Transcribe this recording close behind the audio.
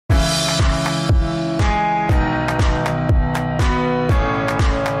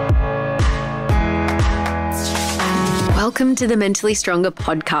Welcome to the Mentally Stronger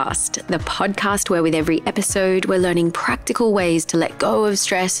podcast, the podcast where with every episode, we're learning practical ways to let go of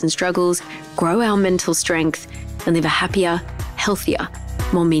stress and struggles, grow our mental strength, and live a happier, healthier,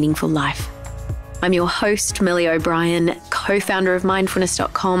 more meaningful life. I'm your host, Melly O'Brien, co-founder of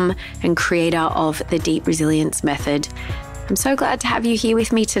mindfulness.com and creator of the Deep Resilience Method. I'm so glad to have you here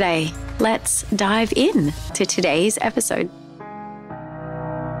with me today. Let's dive in to today's episode.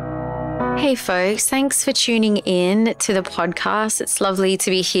 Hey folks, thanks for tuning in to the podcast. It's lovely to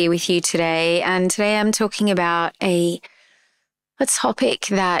be here with you today. And today I'm talking about a topic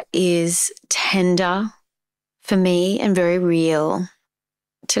that is tender for me and very real.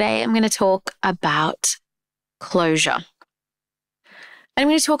 Today I'm going to talk about closure. I'm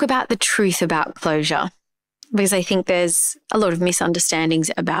going to talk about the truth about closure because I think there's a lot of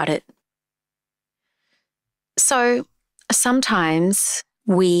misunderstandings about it. So sometimes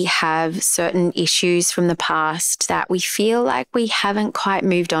we have certain issues from the past that we feel like we haven't quite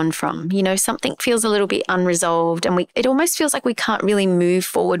moved on from. You know, something feels a little bit unresolved and it almost feels like we can't really move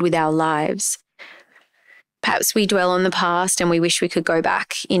forward with our lives. Perhaps we dwell on the past and we wish we could go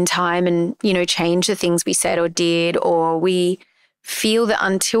back in time and, change the things we said or did, or we feel that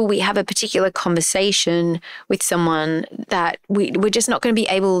until we have a particular conversation with someone that we're just not going to be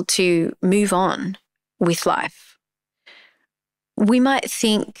able to move on with life. We might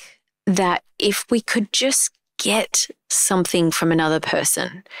think that if we could just get something from another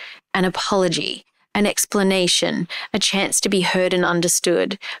person, an apology, an explanation, a chance to be heard and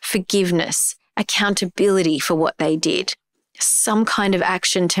understood, forgiveness, accountability for what they did, some kind of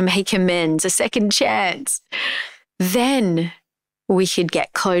action to make amends, a second chance, then we could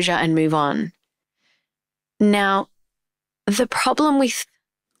get closure and move on. Now, the problem with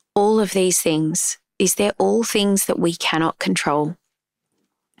all of these things is they're all things that we cannot control.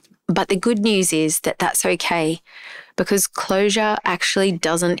 But the good news is that that's okay, because closure actually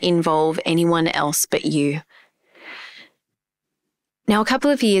doesn't involve anyone else but you. Now, a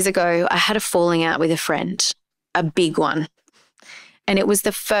couple of years ago, I had a falling out with a friend, a big one. And it was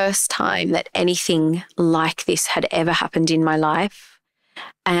the first time that anything like this had ever happened in my life.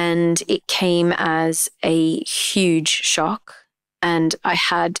 And it came as a huge shock. And I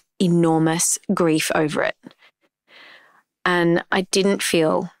had enormous grief over it. And I didn't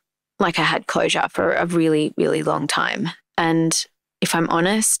feel like I had closure for a really, really long time. And if I'm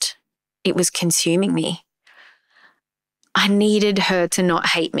honest, it was consuming me. I needed her to not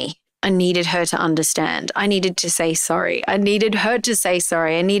hate me. I needed her to understand. I needed to say sorry. I needed her to say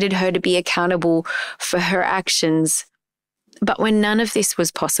sorry. I needed her to be accountable for her actions. But when none of this was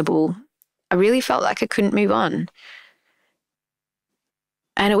possible, I really felt like I couldn't move on.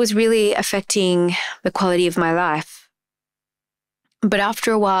 And it was really affecting the quality of my life. But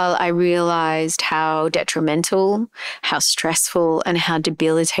after a while, I realized how detrimental, how stressful, and how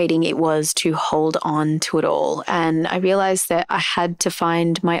debilitating it was to hold on to it all. And I realized that I had to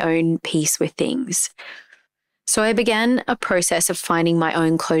find my own peace with things. So I began a process of finding my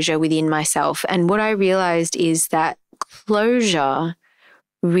own closure within myself. And what I realized is that closure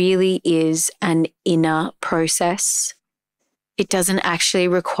really is an inner process. It doesn't actually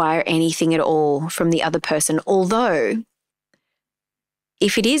require anything at all from the other person. Although,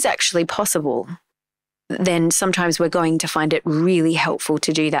 if it is actually possible, then sometimes we're going to find it really helpful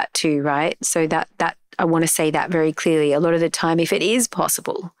to do that too, right? So that I want to say that very clearly. A lot of the time, if it is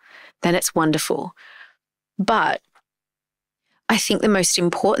possible, then it's wonderful. But I think the most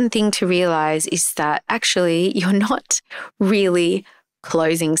important thing to realize is that actually you're not really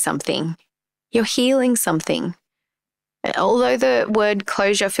closing something. You're healing something. Although the word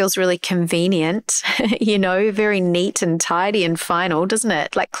closure feels really convenient, very neat and tidy and final, doesn't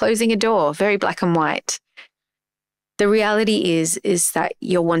it? Like closing a door, very black and white. The reality is that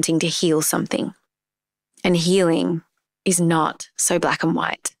you're wanting to heal something. And healing is not so black and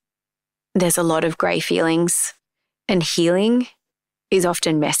white. There's a lot of grey feelings. And healing is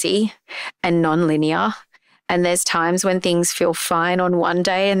often messy and non-linear. And there's times when things feel fine on one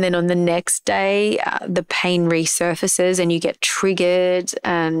day and then on the next day, the pain resurfaces and you get triggered.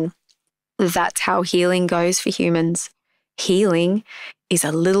 And that's how healing goes for humans. Healing is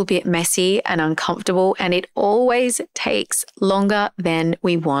a little bit messy and uncomfortable, and it always takes longer than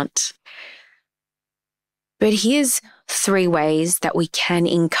we want. But here's 3 ways that we can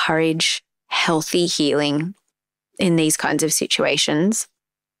encourage healthy healing in these kinds of situations.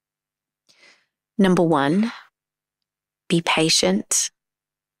 Number 1, be patient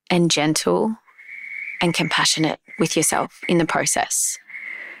and gentle and compassionate with yourself in the process.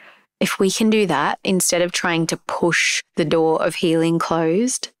 If we can do that, instead of trying to push the door of healing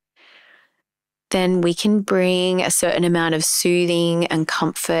closed, then we can bring a certain amount of soothing and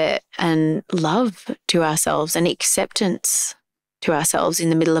comfort and love to ourselves and acceptance to ourselves in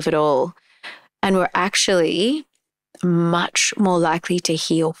the middle of it all. And we're actually much more likely to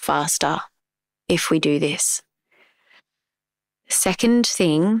heal faster if we do this. Second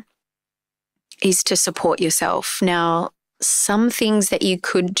thing is to support yourself. Now, some things that you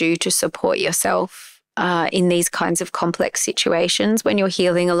could do to support yourself in these kinds of complex situations when you're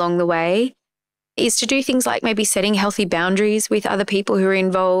healing along the way is to do things like maybe setting healthy boundaries with other people who are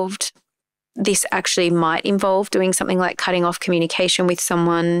involved. This actually might involve doing something like cutting off communication with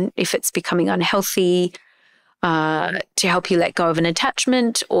someone if it's becoming unhealthy, to help you let go of an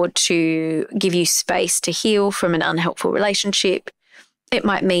attachment or to give you space to heal from an unhelpful relationship. It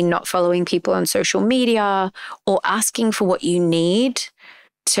might mean not following people on social media or asking for what you need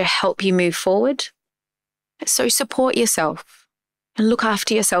to help you move forward. So support yourself and look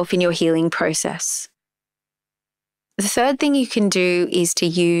after yourself in your healing process. The third thing you can do is to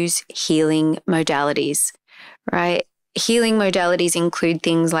use healing modalities, right? Healing modalities include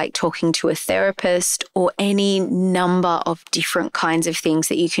things like talking to a therapist or any number of different kinds of things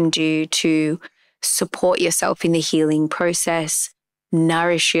that you can do to support yourself in the healing process,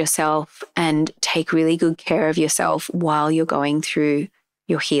 nourish yourself, and take really good care of yourself while you're going through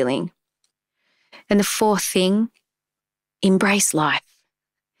your healing. And the fourth thing, embrace life.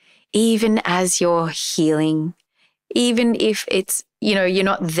 Even as you're healing, even if it's, you're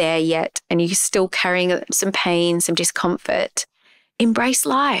not there yet and you're still carrying some pain, some discomfort, embrace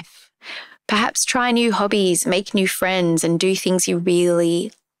life. Perhaps try new hobbies, make new friends, and do things you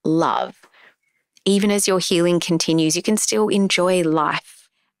really love. Even as your healing continues, you can still enjoy life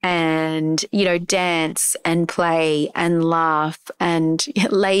and, dance and play and laugh and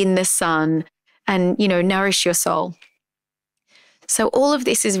lay in the sun and, nourish your soul. So all of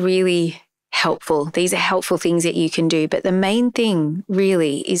this is really helpful. These are helpful things that you can do. But the main thing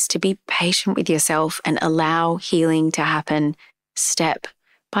really is to be patient with yourself and allow healing to happen step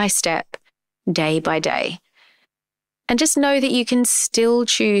by step, day by day. And just know that you can still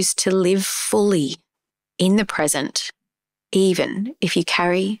choose to live fully in the present, even if you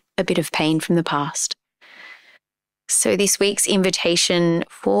carry a bit of pain from the past. So this week's invitation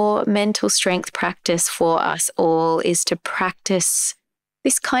for mental strength practice for us all is to practice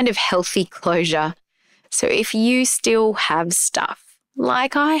this kind of healthy closure. So if you still have stuff,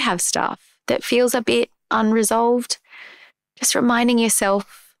 like I have stuff, that feels a bit unresolved, just reminding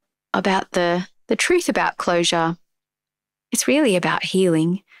yourself about the truth about closure. It's really about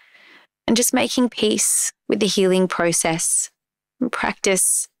healing and just making peace with the healing process and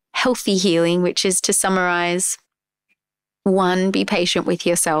practice healthy healing, which is, to summarize, 1, be patient with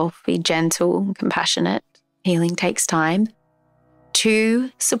yourself, be gentle and compassionate. Healing takes time.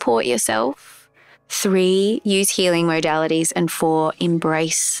 2, support yourself. 3, use healing modalities. And 4,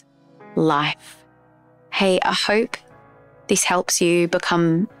 embrace life. Hey, I hope this helps you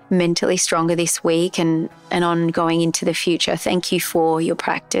become mentally stronger this week and on going into the future. Thank you for your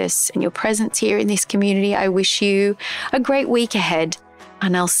practice and your presence here in this community. I wish you a great week ahead,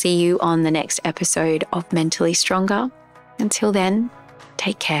 and I'll see you on the next episode of Mentally Stronger. Until then,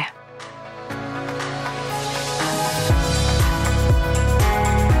 take care.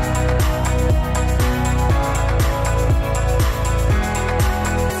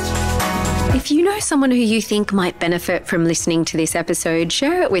 If you know someone who you think might benefit from listening to this episode,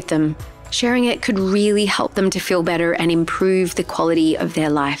 share it with them. Sharing it could really help them to feel better and improve the quality of their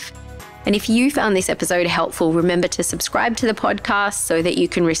life. And if you found this episode helpful, remember to subscribe to the podcast so that you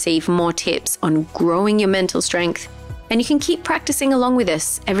can receive more tips on growing your mental strength, and you can keep practicing along with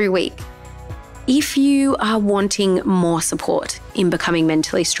us every week. If you are wanting more support in becoming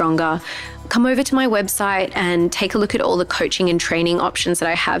mentally stronger, come over to my website and take a look at all the coaching and training options that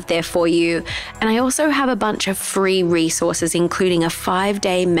I have there for you. And I also have a bunch of free resources, including a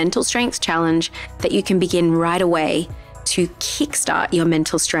 5-day mental strength challenge that you can begin right away to kickstart your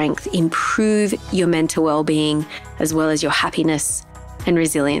mental strength, improve your mental well-being, as well as your happiness and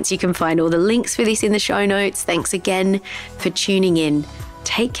resilience. You can find all the links for this in the show notes. Thanks again for tuning in.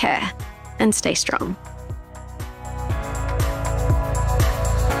 Take care and stay strong.